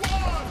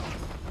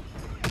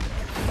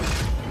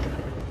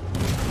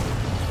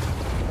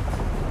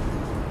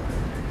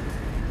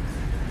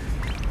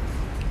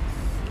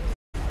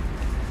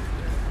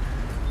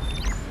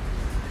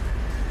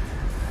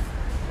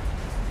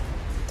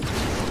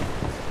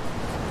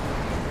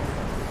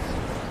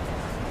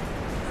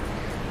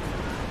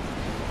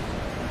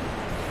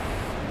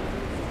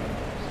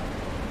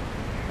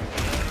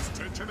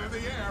 In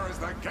the air as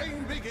the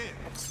game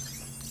begins.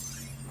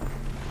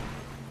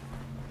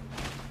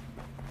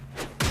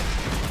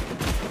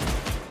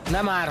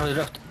 Nem már, hogy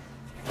rögtön...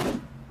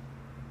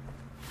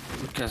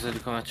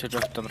 Kezdődik a meccs, hogy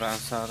rögtön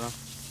ránszára.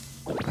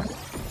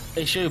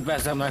 És ők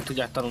bezzel meg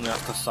tudják tanulni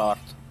azt a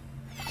szart.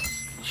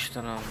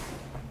 Istenem.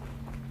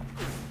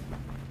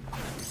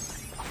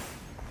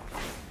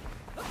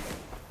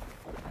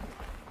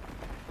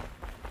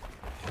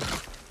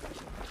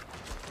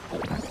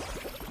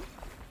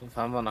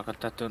 Fán vannak a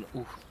tetőn,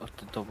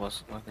 ott a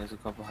doboz,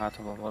 megnézzük abba, hát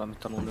ha van valami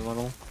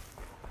tanulnivaló.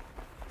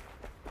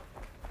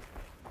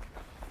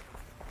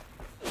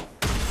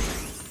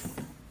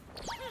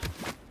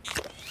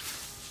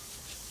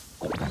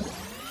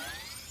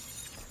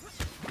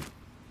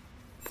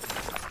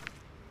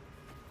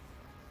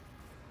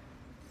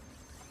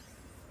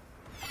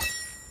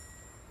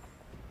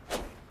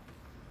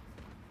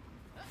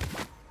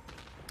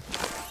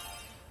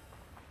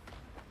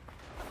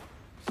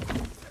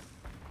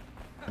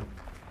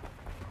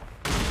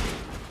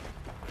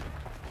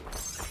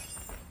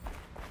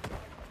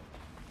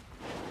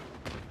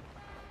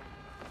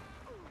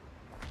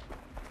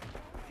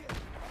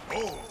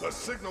 Oh, the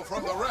signal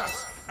from the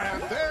refs,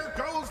 and there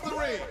goes the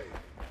ring.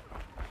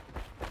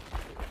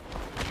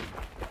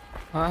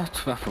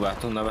 Hát,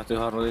 megpróbáltunk nevető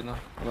harmadiknak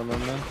oda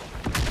menni.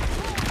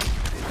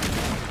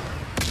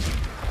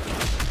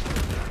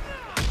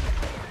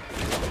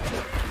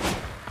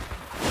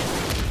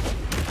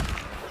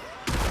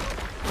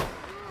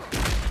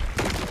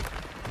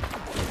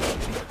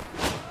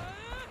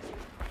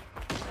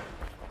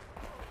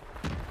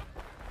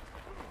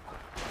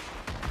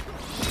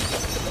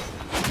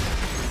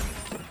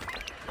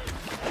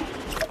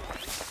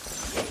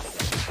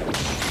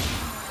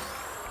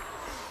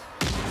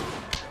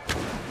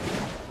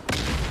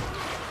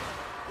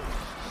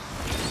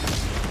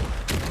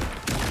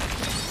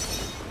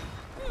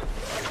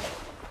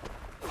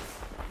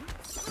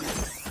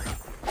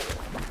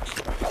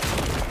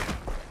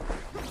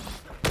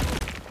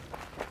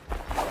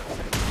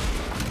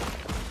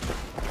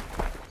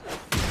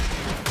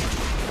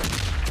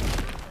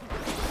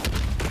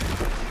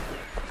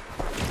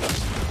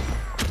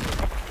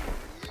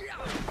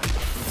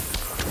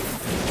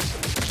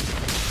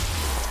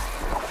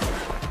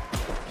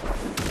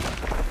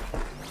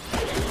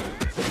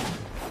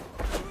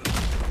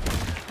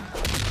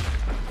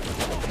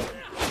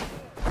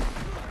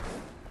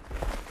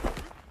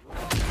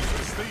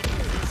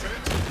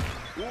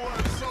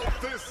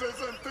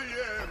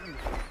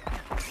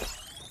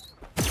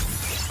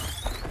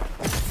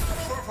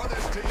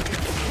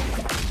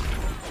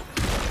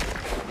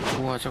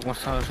 Ha csak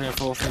most hamarosan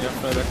fogok mindjárt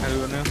felre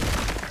kerülni.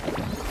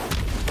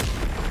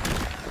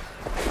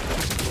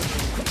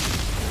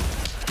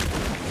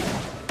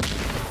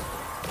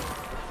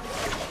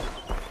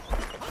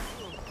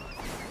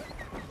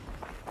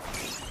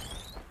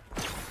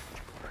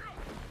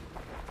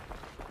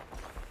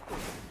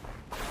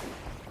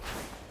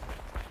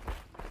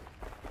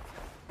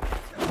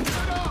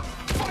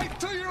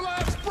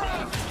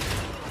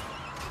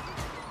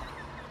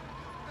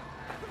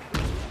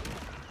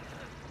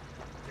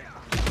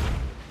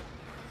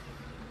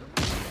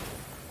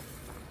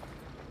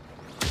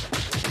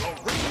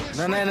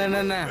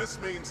 Ne. This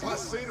means less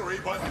scenery,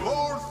 but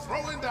more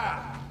throwing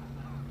down.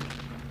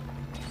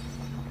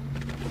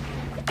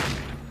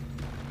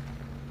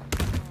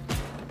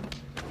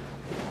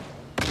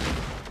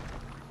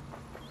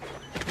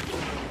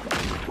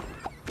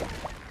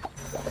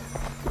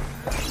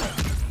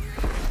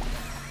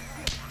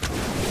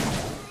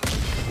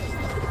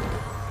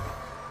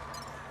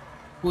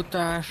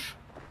 Futás.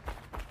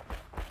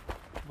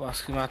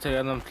 Baszki, már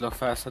tényleg nem tudok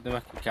felszedni,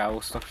 meg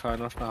kikáóztak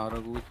sajnos, ne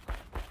haragudj.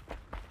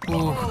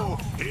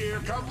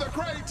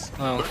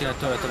 Nagyon kéne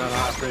töltenem a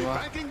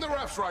hátammal.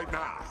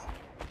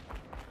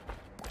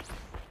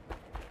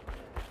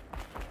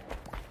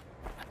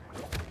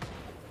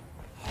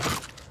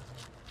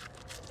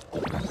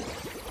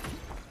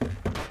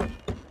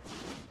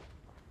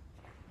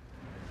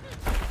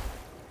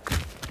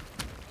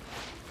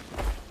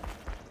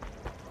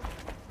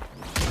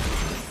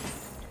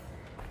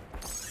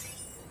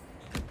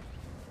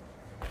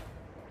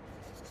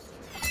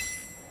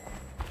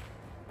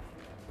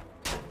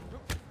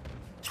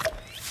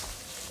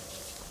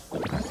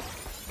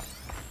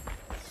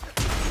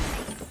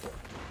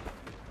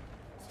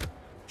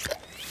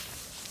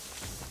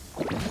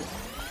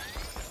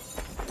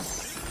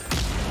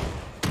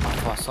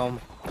 faszom,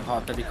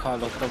 ha pedig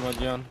hallottam,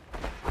 hogy jön.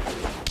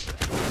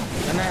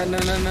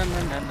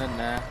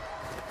 Ne.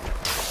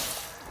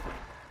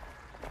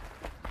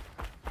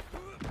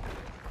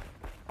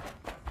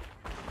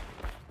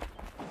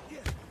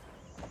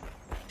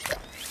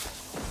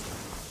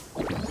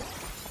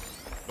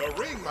 The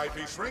ring might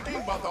be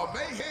shrinking, but the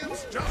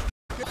mayhem's just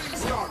getting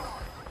started.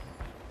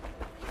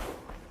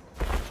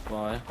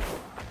 Baj.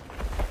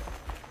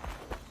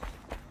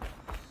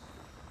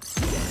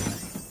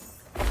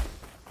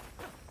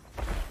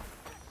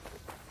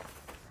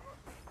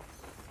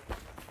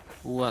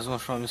 Az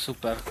most valami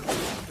szuper.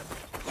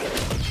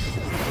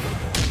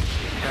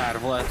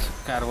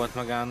 Kár volt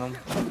megállnom.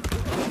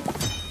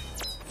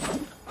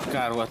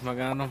 Kár volt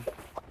megállnom.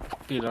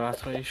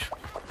 Pillanatra is.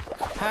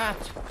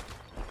 Hát!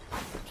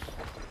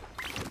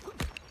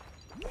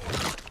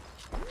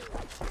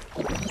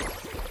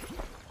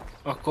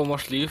 Akkor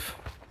most leave.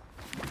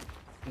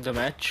 The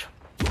match.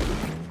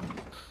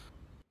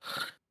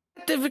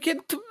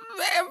 Egyébként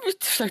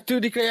viccesnek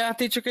tűnik a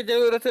játék, csak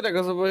egyelőre tényleg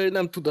az a baj, hogy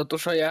nem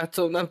tudatosan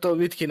játszom, nem tudom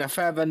mit kéne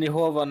felvenni,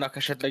 hol vannak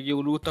esetleg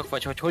jó lootok,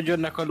 vagy hogy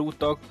jönnek a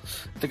lootok.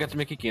 Ezeket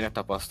még ki kéne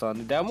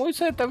tapasztalni, de amúgy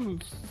szerintem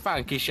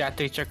fán kis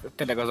játék, csak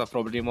tényleg az a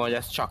probléma, hogy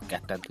ezt csak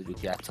ketten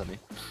tudjuk játszani.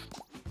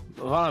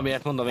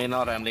 Valamiért mondom, én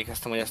arra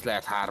emlékeztem, hogy ezt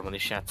lehet 3-an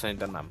is játszani,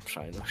 de nem,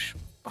 sajnos.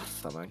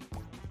 Bassza meg.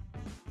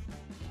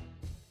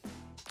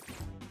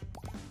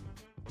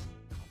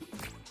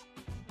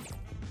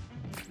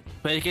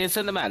 Egyébként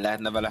szerintem el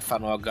lehetne vele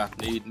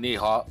fanolgatni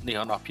néha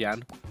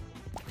napján.